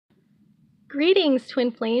Greetings,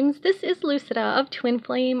 Twin Flames. This is Lucida of Twin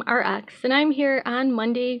Flame RX, and I'm here on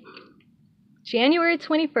Monday, January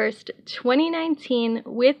 21st, 2019,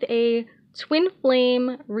 with a Twin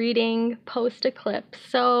Flame reading post-eclipse.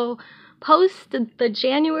 So, post the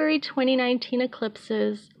January 2019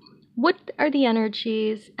 eclipses, what are the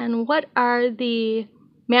energies and what are the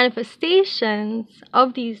manifestations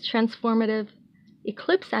of these transformative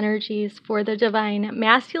eclipse energies for the divine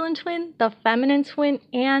masculine twin, the feminine twin,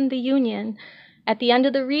 and the union? At the end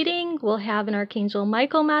of the reading, we'll have an Archangel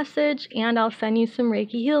Michael message, and I'll send you some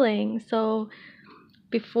Reiki healing. So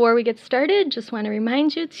before we get started, just want to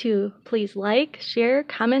remind you to please like, share,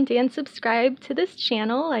 comment, and subscribe to this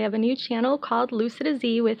channel. I have a new channel called Lucida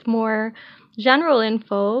Z with more general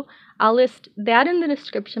info. I'll list that in the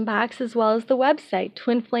description box, as well as the website,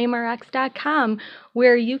 twinflamerx.com,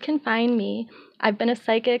 where you can find me. I've been a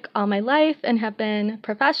psychic all my life and have been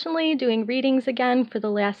professionally doing readings again for the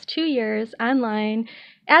last 2 years online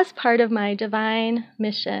as part of my divine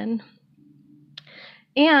mission.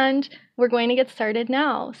 And we're going to get started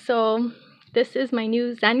now. So this is my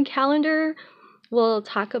new Zen calendar. We'll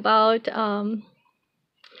talk about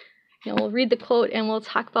we'll read the quote and we'll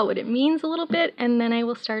talk about what it means a little bit, and then I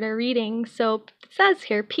will start our reading. So it says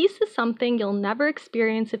here, peace is something you'll never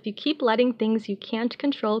experience if you keep letting things you can't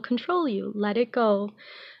control you. Let it go.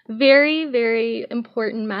 Very, very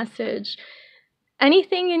important message.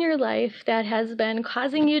 Anything in your life that has been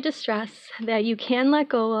causing you distress that you can let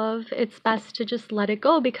go of, it's best to just let it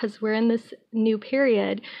go, because we're in this new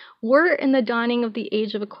period. We're in the dawning of the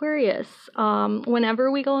age of Aquarius.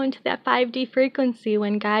 Whenever we go into that 5D frequency,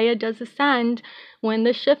 when Gaia does ascend, when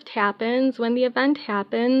the shift happens, when the event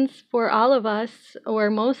happens for all of us,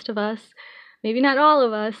 or most of us, maybe not all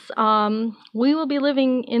of us, we will be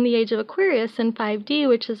living in the age of Aquarius in 5D,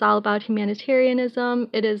 which is all about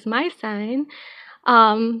humanitarianism. It is my sign.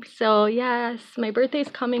 So yes, my birthday's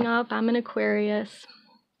coming up. I'm an Aquarius.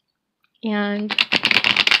 And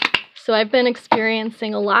so I've been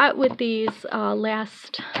experiencing a lot with these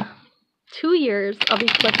last 2 years of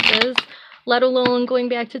eclipses, let alone going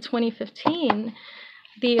back to 2015.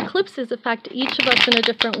 The eclipses affect each of us in a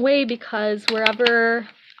different way, because wherever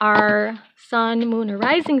our sun, moon, or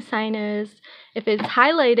rising sign is, if it's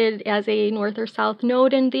highlighted as a north or south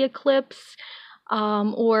node in the eclipse,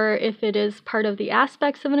 or if it is part of the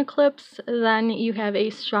aspects of an eclipse, then you have a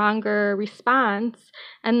stronger response.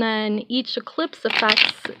 And then each eclipse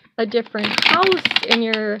affects a different house in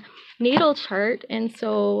your natal chart. And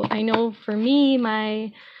so I know for me,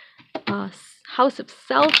 my house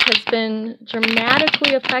itself has been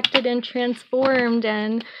dramatically affected and transformed.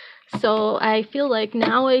 And so I feel like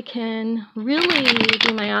now I can really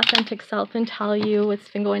be my authentic self and tell you what's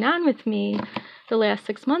been going on with me the last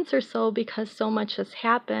 6 months or so, because so much has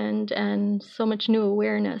happened and so much new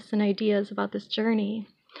awareness and ideas about this journey.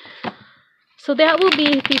 So that will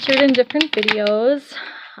be featured in different videos.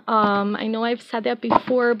 I know I've said that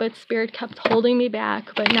before, but Spirit kept holding me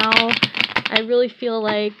back. But now I really feel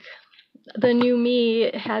like the new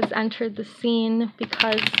me has entered the scene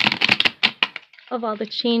because of all the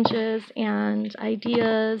changes and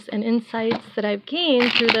ideas and insights that I've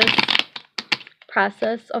gained through this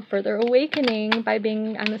process of further awakening by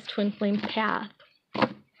being on this twin flame path.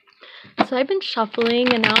 So I've been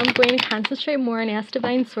shuffling, and now I'm going to concentrate more and ask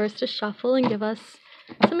Divine Source to shuffle and give us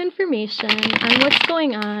some information on what's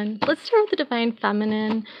going on. Let's start with the Divine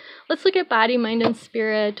Feminine. Let's look at body, mind, and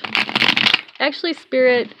spirit. Actually,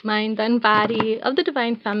 spirit, mind, then body of the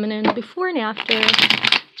Divine Feminine before and after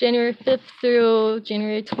January 5th through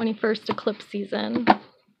January 21st eclipse season.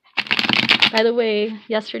 By the way,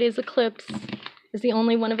 yesterday's eclipse is the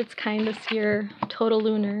only one of its kind this year, total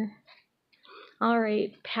lunar. All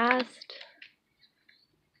right, that's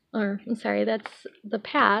the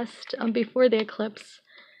past, before the eclipse.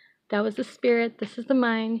 That was the spirit, this is the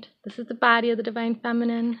mind, this is the body of the Divine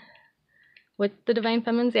Feminine, what the Divine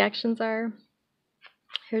Feminine's actions are.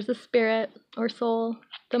 Here's the spirit, or soul,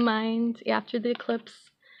 the mind, after the eclipse,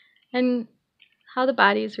 and how the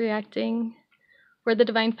body is reacting for the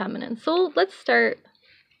Divine Feminine. So let's start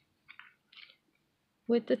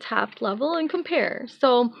with the top level and compare.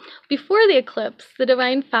 So before the eclipse, the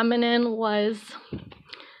Divine Feminine was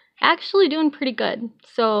actually doing pretty good.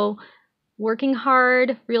 So working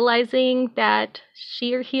hard, realizing that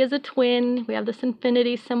she or he is a twin. We have this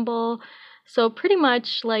infinity symbol. So pretty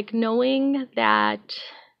much like knowing that,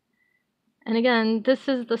 and again, this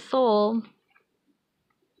is the soul.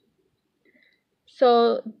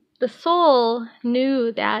 So the soul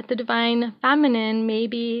knew that the Divine Feminine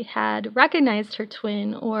maybe had recognized her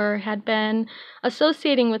twin or had been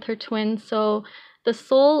associating with her twin. So the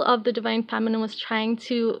soul of the Divine Feminine was trying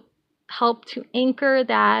to help to anchor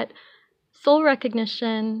that soul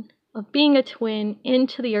recognition of being a twin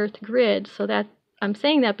into the earth grid. So that I'm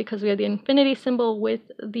saying that because we have the infinity symbol with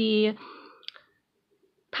the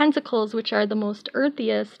pentacles, which are the most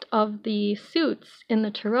earthiest of the suits in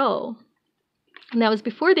the tarot. And that was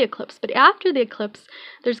before the eclipse. But after the eclipse,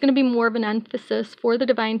 there's going to be more of an emphasis for the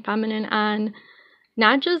divine feminine on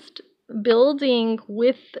not just building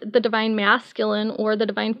with the divine masculine or the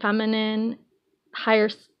divine feminine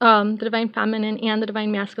the divine feminine and the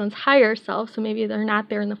divine masculine's higher self. So maybe they're not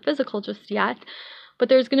there in the physical just yet. But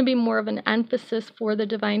there's going to be more of an emphasis for the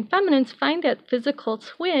divine feminine to find that physical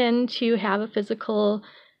twin to have a physical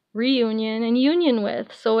reunion and union with.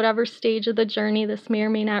 So whatever stage of the journey, this may or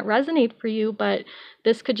may not resonate for you, but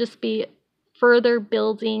this could just be further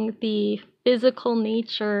building the physical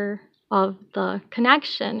nature of the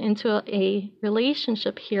connection into a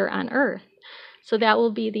relationship here on earth. So that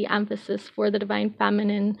will be the emphasis for the divine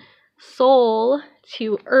feminine soul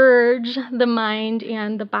to urge the mind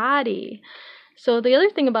and the body. So the other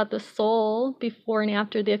thing about the soul before and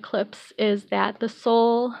after the eclipse is that the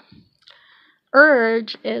soul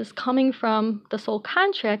urge is coming from the soul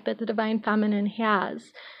contract that the divine feminine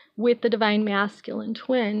has with the divine masculine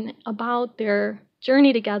twin about their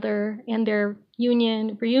journey together and their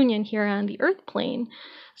reunion here on the earth plane.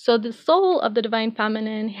 So the soul of the divine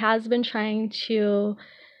feminine has been trying to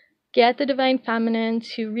get the divine feminine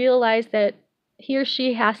to realize that he or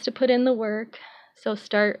she has to put in the work. So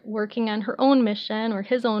start working on her own mission or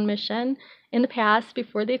his own mission in the past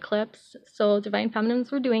before the eclipse. So divine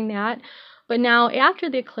feminines were doing that. But now after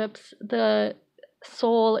the eclipse, the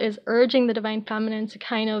soul is urging the divine feminine to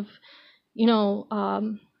kind of,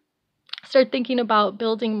 start thinking about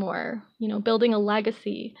building more, building a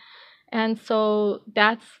legacy. And so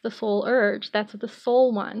that's the soul urge. That's what the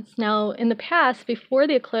soul wants. Now, in the past, before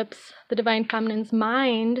the eclipse, the divine feminine's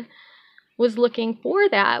mind was looking for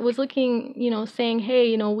that, was looking, saying,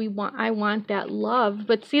 hey, I want that love.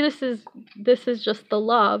 But see, this is just the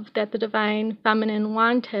love that the divine feminine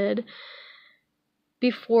wanted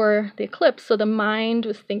before the eclipse. So the mind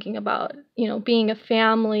was thinking about, being a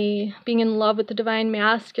family, being in love with the divine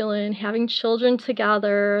masculine, having children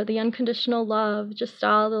together, the unconditional love, just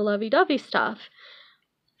all the lovey-dovey stuff.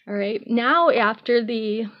 All right. Now, after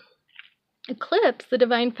the eclipse, the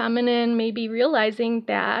divine feminine may be realizing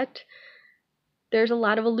that there's a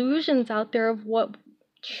lot of illusions out there of what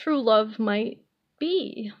true love might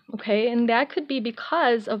be. Okay. And that could be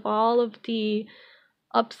because of all of the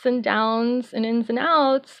ups and downs and ins and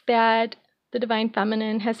outs that the divine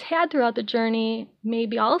feminine has had throughout the journey,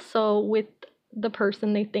 maybe also with the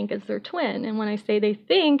person they think is their twin. And when I say they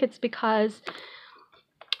think, it's because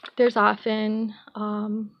there's often a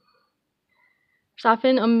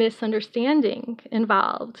misunderstanding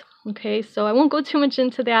involved. Okay, so I won't go too much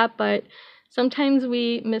into that, but sometimes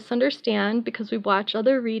we misunderstand because we watch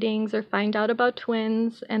other readings or find out about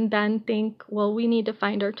twins and then think, well, we need to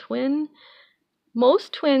find our twin.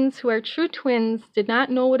 Most twins who are true twins did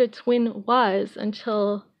not know what a twin was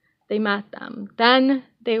until they met them. Then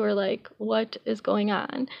they were like, what is going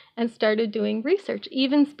on? And started doing research,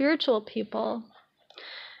 even spiritual people.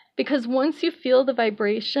 Because once you feel the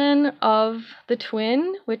vibration of the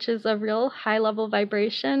twin, which is a real high-level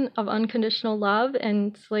vibration of unconditional love,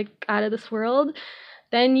 and it's like out of this world,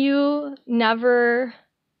 then you never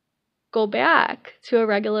go back to a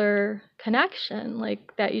regular connection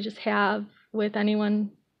like that you just have with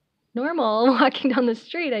anyone normal walking down the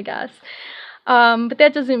street, I guess. But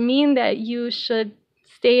that doesn't mean that you should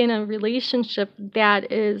stay in a relationship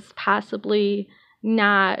that is possibly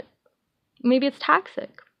not, maybe it's toxic.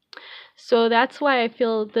 So that's why I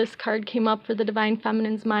feel this card came up for the divine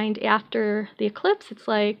feminine's mind after the eclipse. It's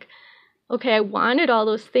like, okay, I wanted all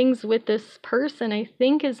those things with this person I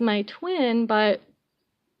think is my twin, but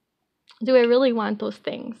do I really want those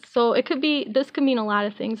things? So this could mean a lot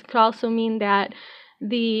of things. It could also mean that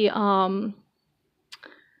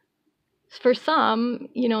for some,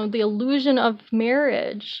 the illusion of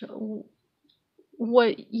marriage,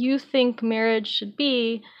 what you think marriage should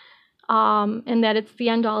be, and that it's the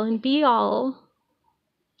end all and be all,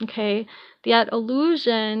 okay, that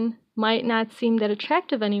illusion might not seem that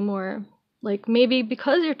attractive anymore. Like maybe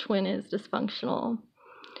because your twin is dysfunctional.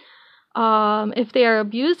 If they are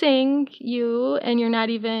abusing you and you're not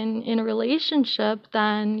even in a relationship,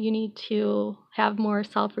 then you need to have more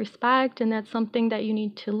self-respect, and that's something that you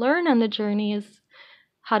need to learn on the journey is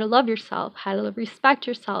how to love yourself, how to respect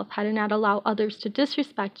yourself, how to not allow others to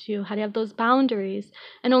disrespect you, how to have those boundaries,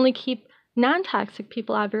 and only keep non-toxic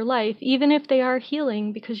people out of your life, even if they are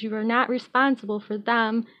healing, because you are not responsible for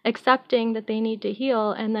them accepting that they need to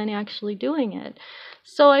heal and then actually doing it.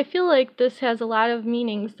 So I feel like this has a lot of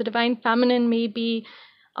meanings. The divine feminine may be,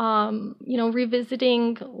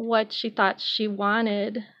 revisiting what she thought she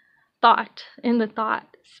wanted, thought in the thought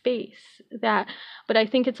space. But I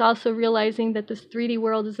think it's also realizing that this 3D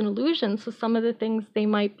world is an illusion. So some of the things they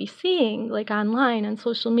might be seeing, like online on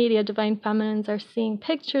social media, divine feminines are seeing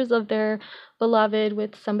pictures of their beloved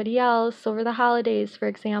with somebody else over the holidays, for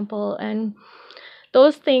example. And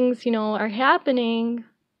those things, are happening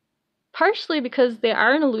partially because they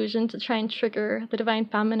are an illusion to try and trigger the divine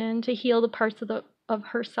feminine to heal the parts of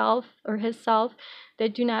herself or his self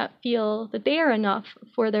that do not feel that they are enough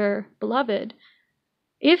for their beloved.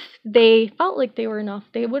 If they felt like they were enough,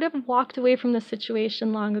 they would have walked away from the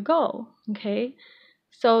situation long ago. Okay,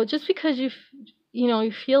 so just because you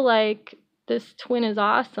feel like this twin is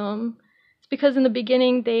awesome, it's because in the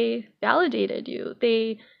beginning they validated you.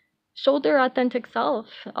 They showed their authentic self.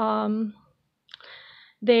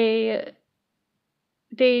 They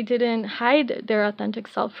didn't hide their authentic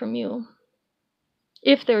self from you.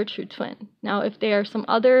 If they're a true twin. Now, if they are some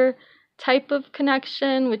other type of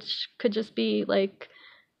connection, which could just be like,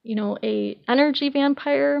 a energy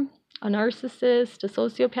vampire, a narcissist, a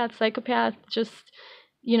sociopath, psychopath, just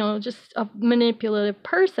a manipulative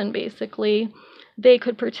person, basically, they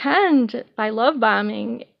could pretend by love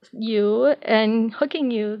bombing you and hooking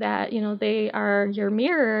you that, they are your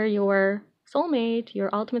mirror, your soulmate, your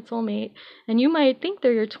ultimate soulmate, and you might think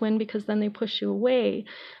they're your twin because then they push you away.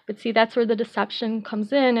 But see, that's where the deception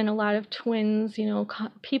comes in, and a lot of twins,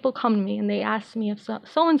 people come to me and they ask me if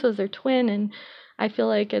so-and-so is their twin, and I feel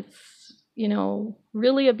like it's,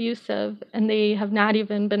 really abusive, and they have not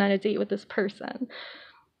even been on a date with this person.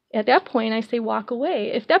 At that point, I say walk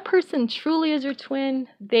away. If that person truly is your twin,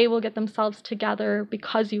 they will get themselves together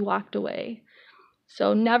because you walked away.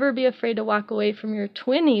 So never be afraid to walk away from your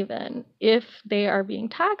twin, even if they are being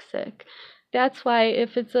toxic. That's why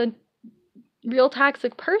if it's a real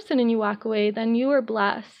toxic person and you walk away, then you are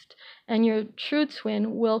blessed, and your true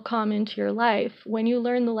twin will come into your life when you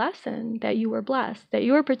learn the lesson that you were blessed, that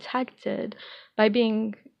you were protected by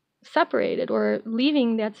being separated or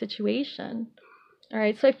leaving that situation. All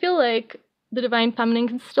right, so I feel like the divine feminine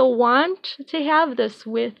can still want to have this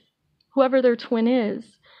with whoever their twin is,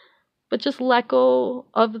 but just let go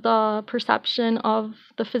of the perception of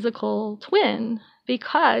the physical twin,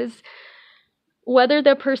 because whether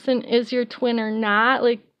that person is your twin or not,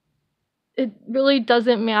 like, it really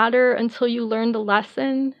doesn't matter until you learn the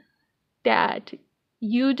lesson that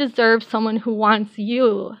you deserve someone who wants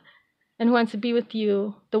you and who wants to be with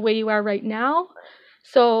you the way you are right now.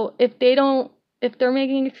 So if they're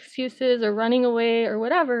making excuses or running away or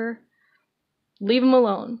whatever, leave them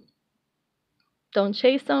alone. Don't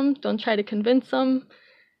chase them. Don't try to convince them.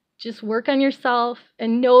 Just work on yourself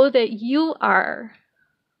and know that you are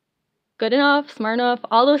good enough, smart enough,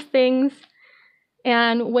 all those things.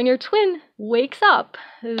 And when your twin wakes up,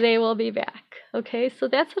 they will be back. Okay, so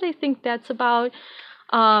that's what I think that's about.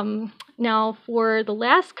 Now for the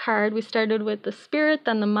last card, we started with the spirit,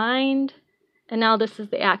 then the mind, and now this is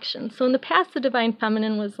the action. So in the past, the divine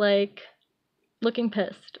feminine was like looking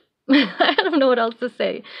pissed. I don't know what else to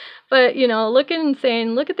say. But, looking and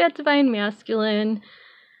saying, look at that divine masculine.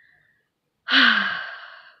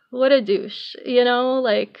 What a douche,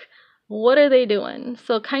 like, what are they doing?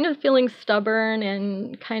 So kind of feeling stubborn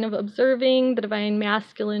and kind of observing the divine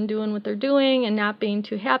masculine doing what they're doing and not being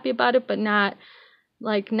too happy about it, but not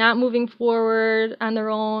moving forward on their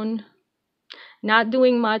own, not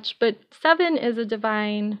doing much. But 7 is a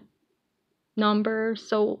divine number,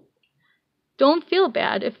 so don't feel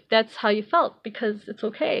bad if that's how you felt, because it's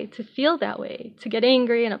okay to feel that way, to get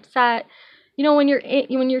angry and upset. When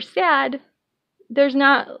you're sad, there's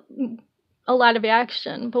not a lot of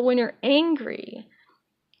action, but when you're angry,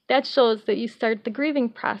 that shows that you start the grieving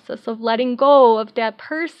process of letting go of that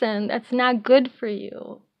person that's not good for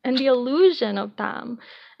you and the illusion of them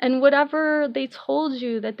and whatever they told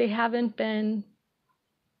you that they haven't been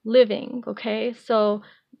living. Okay, so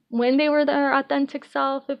when they were their authentic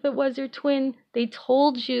self, if it was your twin, they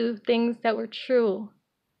told you things that were true.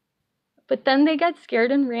 But then they got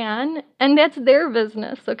scared and ran, and that's their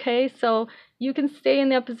business, okay? So you can stay in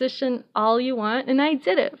that position all you want, and I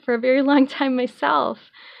did it for a very long time myself.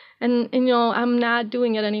 And I'm not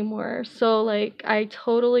doing it anymore. So, I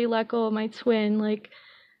totally let go of my twin.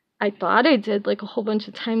 I thought I did, a whole bunch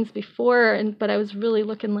of times before, but I was really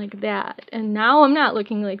looking like that. And now I'm not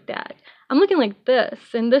looking like that. I'm looking like this,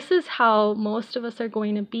 and this is how most of us are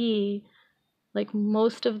going to be like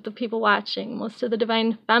most of the people watching, most of the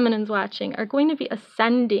divine feminines watching, are going to be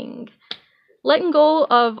ascending, letting go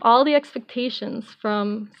of all the expectations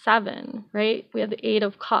from 7, right? We have the 8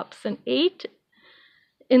 of Cups, and 8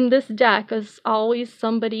 in this deck is always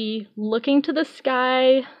somebody looking to the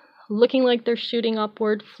sky, looking like they're shooting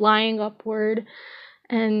upward, flying upward.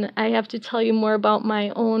 And I have to tell you more about my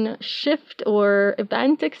own shift or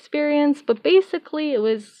event experience, but basically it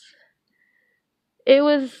was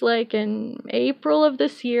like in April of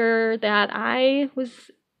this year that I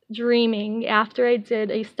was dreaming after I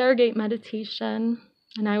did a Stargate meditation,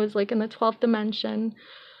 and I was like in the 12th dimension.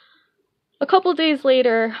 A couple days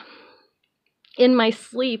later, in my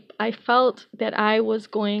sleep, I felt that I was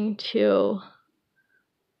going to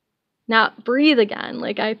not breathe again.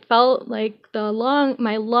 Like I felt like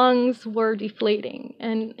my lungs were deflating,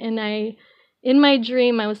 and in my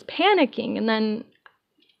dream I was panicking. And then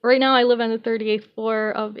right now I live on the 38th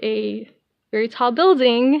floor of a very tall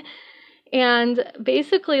building, and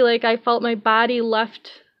basically like I felt my body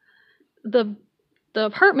left the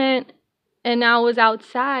apartment and now was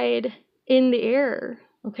outside in the air.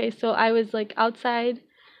 Okay, so I was like outside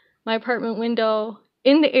my apartment window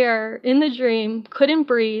in the air in the dream, couldn't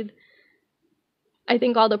breathe. I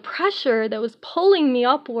think all the pressure that was pulling me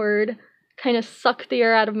upward kind of sucked the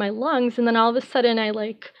air out of my lungs, and then all of a sudden I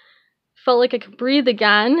like felt like I could breathe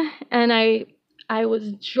again, and I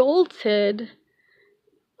was jolted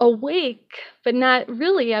awake, but not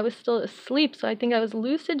really. I was still asleep, so I think I was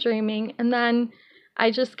lucid dreaming, and then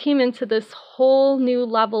I just came into this whole new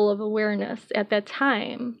level of awareness at that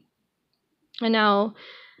time. And now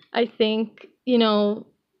I think,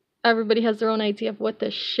 everybody has their own idea of what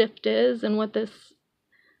this shift is and what this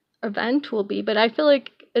event will be, but I feel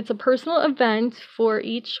like it's a personal event for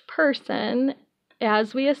each person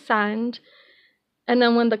as we ascend, and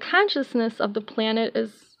then when the consciousness of the planet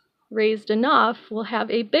is raised enough, we'll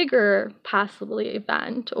have a bigger possibly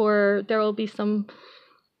event, or there will be some,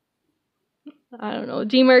 I don't know,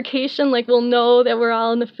 demarcation, like we'll know that we're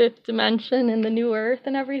all in the 5th dimension and the new earth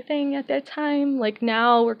and everything at that time. Like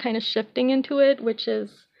now we're kind of shifting into it, which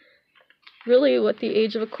is really what the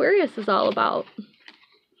age of Aquarius is all about.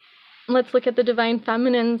 Let's look at the Divine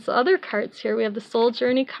Feminine's other cards here. We have the Soul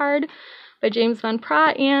Journey card by James van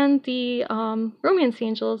Praagh and the Romance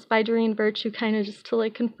Angels by Doreen Virtue, kind of just to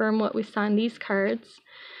like confirm what we saw in these cards.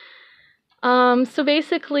 So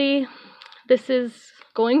basically, this is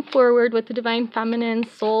going forward what the Divine Feminine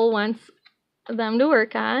soul wants them to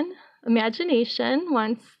work on. Imagination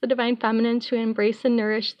wants the Divine Feminine to embrace and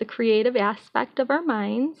nourish the creative aspect of our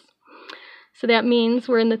minds. So that means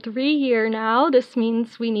we're in the 3 year now. This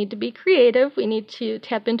means we need to be creative. We need to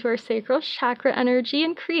tap into our sacral chakra energy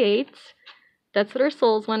and create. That's what our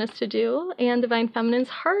souls want us to do. And Divine Feminine's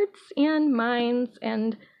hearts and minds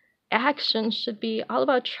and actions should be all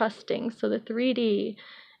about trusting. So the 3D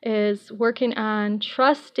is working on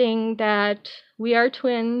trusting that we are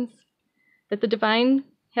twins, that the divine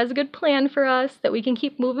has a good plan for us, that we can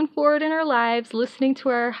keep moving forward in our lives, listening to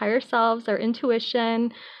our higher selves, our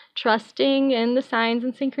intuition, trusting in the signs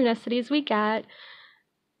and synchronicities we get,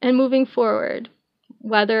 and moving forward.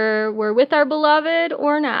 Whether we're with our beloved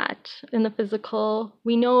or not in the physical,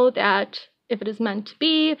 we know that if it is meant to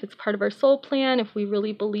be, if it's part of our soul plan, if we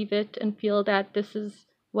really believe it and feel that this is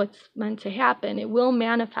what's meant to happen, it will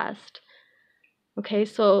manifest. Okay,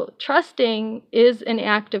 so trusting is an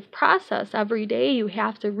active process. Every day you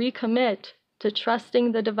have to recommit to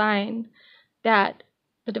trusting the divine, that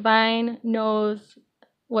the divine knows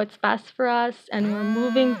what's best for us, and we're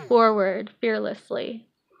moving forward fearlessly.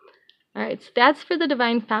 All right, so that's for the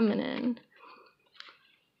Divine Feminine.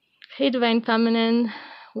 Okay, Divine Feminine,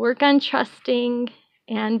 work on trusting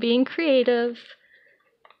and being creative.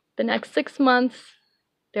 The next 6 months,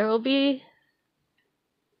 there will be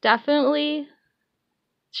definitely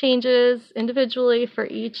changes individually for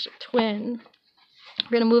each twin.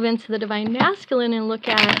 We're going to move into the Divine Masculine and look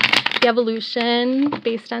at the evolution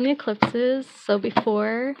based on the eclipses. So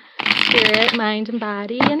before spirit, mind, and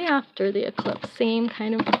body, and after the eclipse, same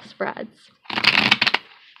kind of spreads.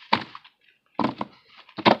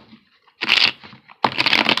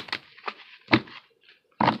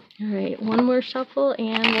 All right, one more shuffle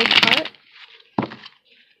and we'll cut.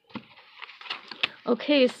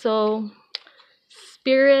 Okay, so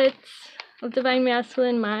spirits of Divine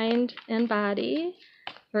Masculine, mind, and body,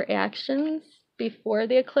 or actions before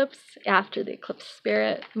the eclipse, after the eclipse,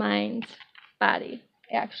 spirit, mind, body,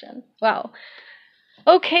 action. Wow.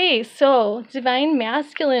 Okay, so Divine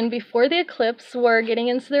Masculine before the eclipse were getting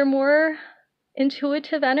into their more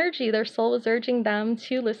intuitive energy. Their soul was urging them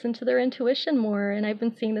to listen to their intuition more, and I've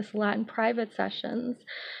been seeing this a lot in private sessions.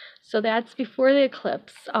 So that's before the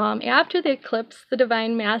eclipse. After the eclipse, the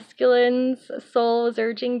divine masculine's soul is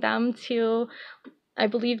urging them to, I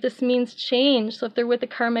believe this means change. So if they're with a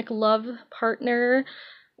karmic love partner,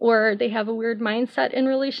 or they have a weird mindset in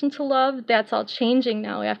relation to love, that's all changing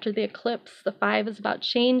now after the eclipse. The 5 is about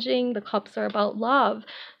changing, the cups are about love.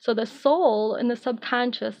 So the soul in the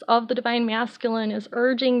subconscious of the divine masculine is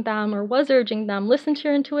urging them, or was urging them, listen to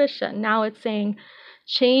your intuition. Now it's saying,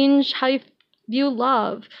 change how you view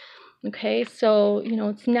love. Okay, so,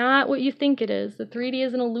 it's not what you think it is. The 3D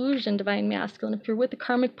is an illusion, divine masculine. If you're with a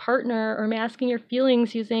karmic partner or masking your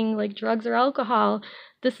feelings using like drugs or alcohol,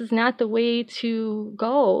 this is not the way to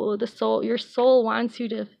go. Your soul wants you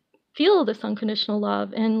to feel this unconditional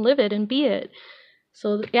love and live it and be it.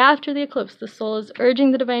 So after the eclipse, the soul is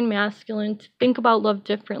urging the divine masculine to think about love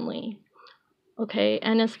differently. Okay,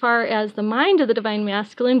 and as far as the mind of the divine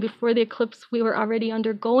masculine, before the eclipse, we were already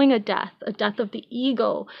undergoing a death of the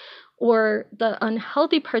ego, or the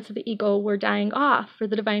unhealthy parts of the ego were dying off for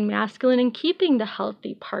the divine masculine and keeping the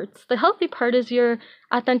healthy parts. The healthy part is your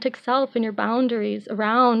authentic self and your boundaries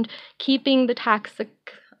around keeping the toxic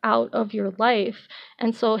out of your life.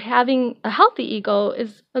 And so having a healthy ego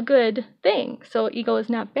is a good thing. So ego is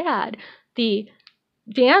not bad. The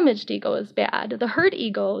damaged ego is bad. The hurt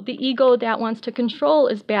ego, the ego that wants to control,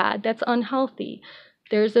 is bad. That's unhealthy.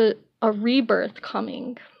 There's a rebirth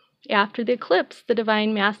coming. After the eclipse, the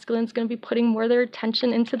divine masculine is going to be putting more of their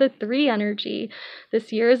attention into the 3 energy.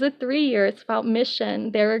 This year is a 3 year. It's about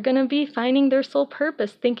mission. They're going to be finding their soul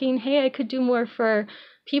purpose, thinking, hey, I could do more for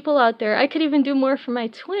people out there. I could even do more for my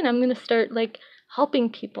twin. I'm going to start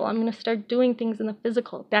helping people. I'm going to start doing things in the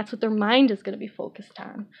physical. That's what their mind is going to be focused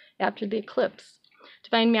on after the eclipse.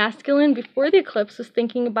 Divine masculine before the eclipse was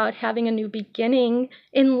thinking about having a new beginning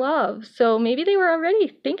in love. So maybe they were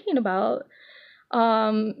already thinking about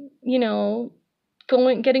getting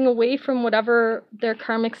away from whatever their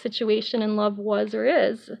karmic situation in love was or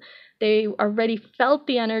is. They already felt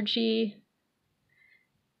the energy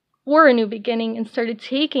for a new beginning and started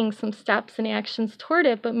taking some steps and actions toward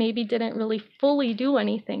it, but maybe didn't really fully do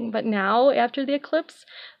anything. But now, after the eclipse,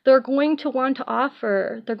 they're going to want to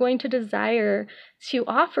offer, they're going to desire to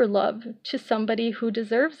offer love to somebody who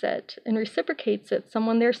deserves it and reciprocates it,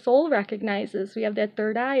 someone their soul recognizes. We have that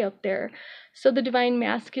 3rd eye up there. So the divine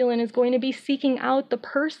masculine is going to be seeking out the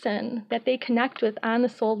person that they connect with on the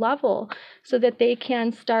soul level so that they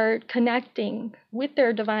can start connecting with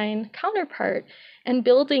their divine counterpart and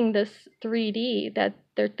building this 3D that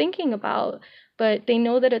they're thinking about. But they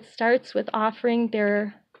know that it starts with offering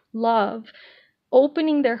their love,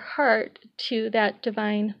 opening their heart to that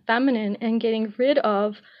divine feminine and getting rid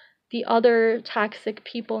of the other toxic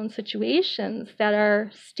people and situations that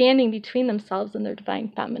are standing between themselves and their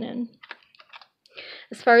divine feminine.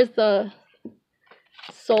 As far as the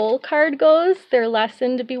soul card goes, their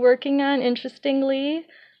lesson to be working on, interestingly,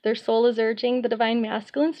 their soul is urging the divine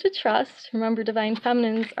masculines to trust. Remember, divine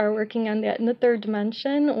feminines are working on that in the 3rd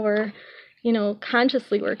dimension, or,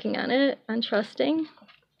 consciously working on it, on trusting.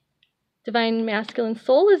 Divine masculine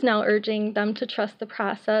soul is now urging them to trust the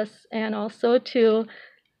process and also to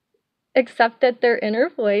accept that their inner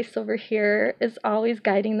voice over here is always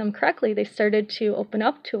guiding them correctly. They started to open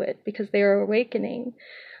up to it because they are awakening.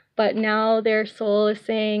 But now their soul is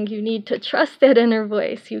saying, you need to trust that inner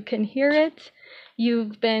voice. You can hear it.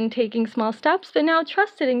 You've been taking small steps, but now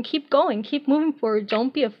trust it and keep going. Keep moving forward.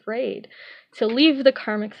 Don't be afraid to leave the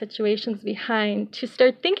karmic situations behind, to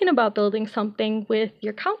start thinking about building something with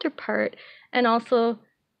your counterpart, and also,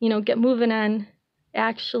 get moving on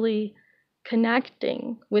actually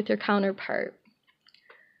connecting with your counterpart.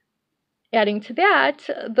 Adding to that,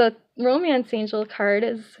 the romance angel card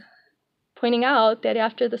is pointing out that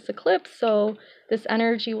after this eclipse, so this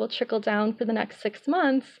energy will trickle down for the next 6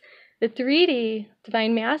 months, the 3D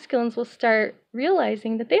divine masculines will start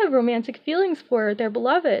realizing that they have romantic feelings for their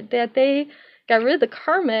beloved, that they got rid of the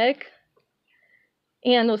karmic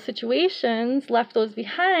and those situations, left those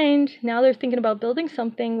behind. Now they're thinking about building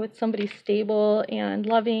something with somebody stable and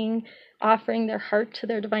loving, offering their heart to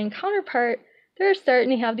their divine counterpart. They're starting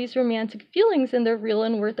to have these romantic feelings, and they're real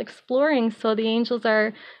and worth exploring. So the angels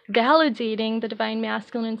are validating the divine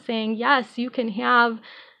masculine and saying, yes, you can have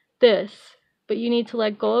this, but you need to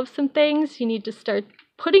let go of some things. You need to start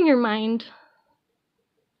putting your mind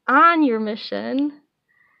on your mission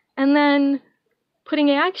and then putting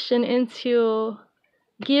action into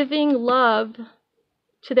giving love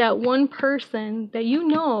to that one person that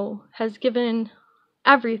has given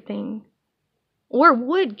everything or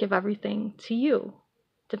would give everything to you,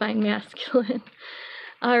 divine masculine.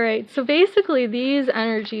 All right, so basically these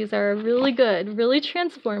energies are really good, really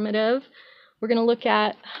transformative. We're going to look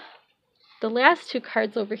at the last two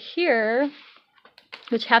cards over here,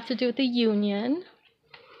 which have to do with the union.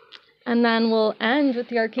 And then we'll end with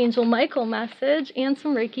the Archangel Michael message and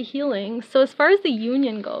some Reiki healing. So as far as the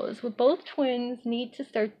union goes, what both twins need to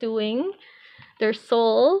start doing, their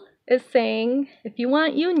soul is saying, if you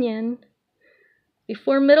want union,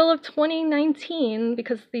 before middle of 2019,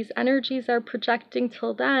 because these energies are projecting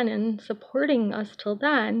till then and supporting us till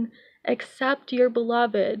then, accept your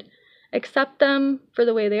beloved. Accept them for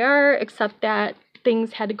the way they are. Accept that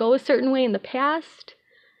things had to go a certain way in the past.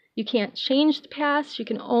 You can't change the past. You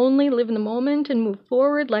can only live in the moment and move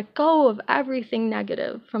forward. Let go of everything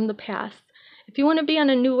negative from the past. If you want to be on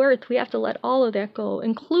a new earth, we have to let all of that go,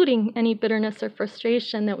 including any bitterness or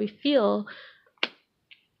frustration that we feel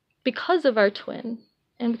because of our twin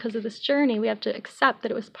and because of this journey. We have to accept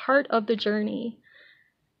that it was part of the journey.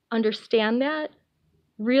 Understand that.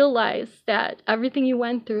 Realize that everything you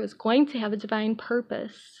went through is going to have a divine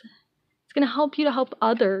purpose. It's going to help you to help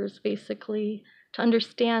others, basically, to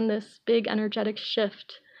understand this big energetic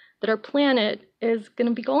shift that our planet is going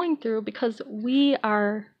to be going through because we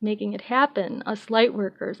are making it happen, us light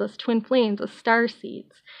workers, us twin flames, us star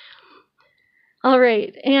seeds. All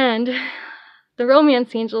right, and the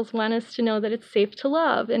romance angels want us to know that it's safe to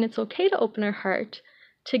love and it's okay to open our heart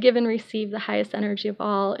to give and receive the highest energy of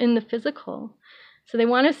all in the physical. So they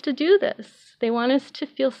want us to do this. They want us to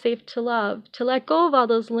feel safe to love, to let go of all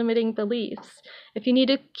those limiting beliefs. If you need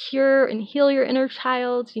to cure and heal your inner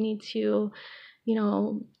child, you need to,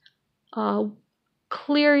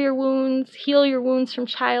 clear your wounds, heal your wounds from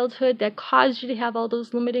childhood that caused you to have all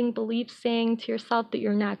those limiting beliefs saying to yourself that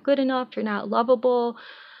you're not good enough, you're not lovable,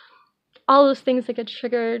 all those things that get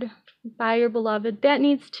triggered by your beloved. That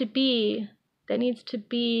needs to be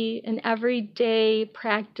an everyday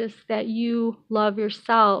practice, that you love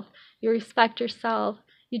yourself, you respect yourself,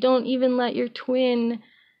 you don't even let your twin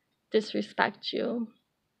disrespect you.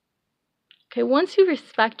 Okay, once you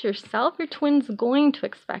respect yourself, your twin's going to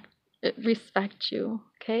respect you,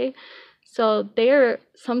 okay? So they're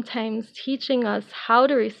sometimes teaching us how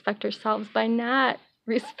to respect ourselves by not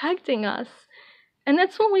respecting us. And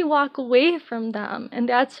that's when we walk away from them, and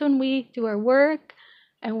that's when we do our work.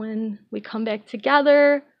 And when we come back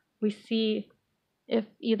together, we see if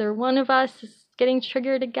either one of us is getting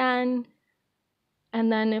triggered again.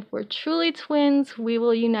 And then if we're truly twins, we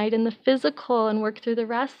will unite in the physical and work through the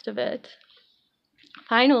rest of it.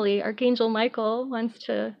 Finally, Archangel Michael wants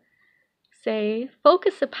to say,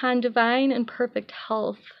 focus upon divine and perfect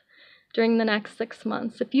health during the next 6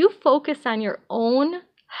 months. If you focus on your own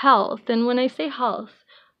health, and when I say health,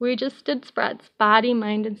 we just did spreads, body,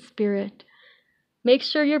 mind, and spirit. Make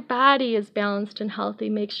sure your body is balanced and healthy.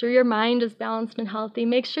 Make sure your mind is balanced and healthy.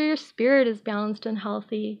 Make sure your spirit is balanced and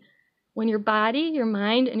healthy. When your body, your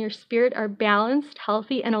mind, and your spirit are balanced,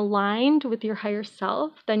 healthy, and aligned with your higher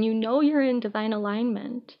self, then you know you're in divine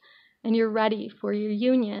alignment and you're ready for your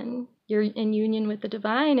union. You're in union with the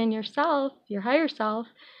divine and yourself, your higher self.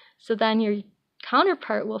 So then your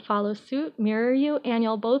counterpart will follow suit, mirror you, and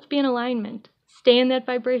you'll both be in alignment. Stay in that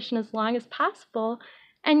vibration as long as possible,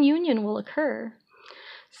 and union will occur.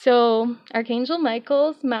 So Archangel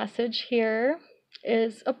Michael's message here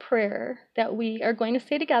is a prayer that we are going to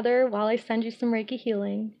say together while I send you some Reiki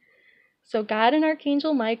healing. So God and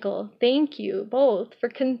Archangel Michael, thank you both for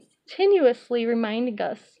continuously reminding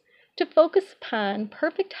us to focus upon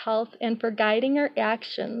perfect health and for guiding our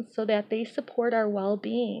actions so that they support our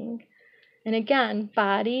well-being. And again,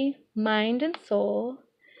 body, mind, and soul,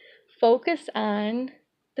 focus on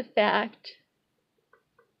the fact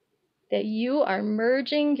that you are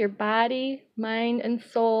merging your body, mind, and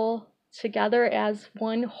soul together as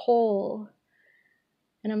one whole.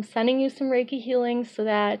 And I'm sending you some Reiki healing so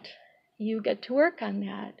that you get to work on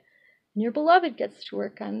that. And your beloved gets to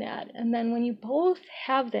work on that. And then when you both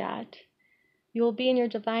have that, you will be in your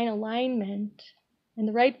divine alignment and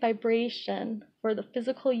the right vibration for the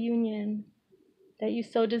physical union that you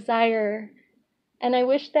so desire. And I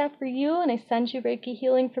wish that for you, and I send you Reiki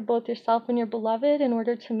healing for both yourself and your beloved in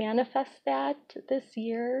order to manifest that this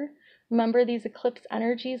year. Remember, these eclipse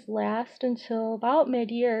energies last until about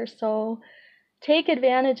mid-year, so take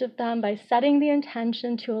advantage of them by setting the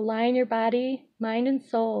intention to align your body, mind, and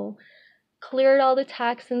soul. Clear all the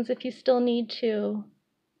toxins if you still need to.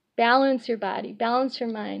 Balance your body, balance your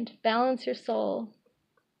mind, balance your soul.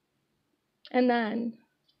 And then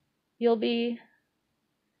you'll be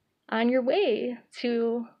on your way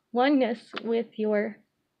to oneness with your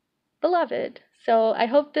beloved. So I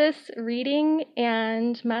hope this reading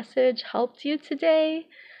and message helped you today.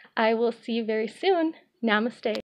 I will see you very soon. Namaste.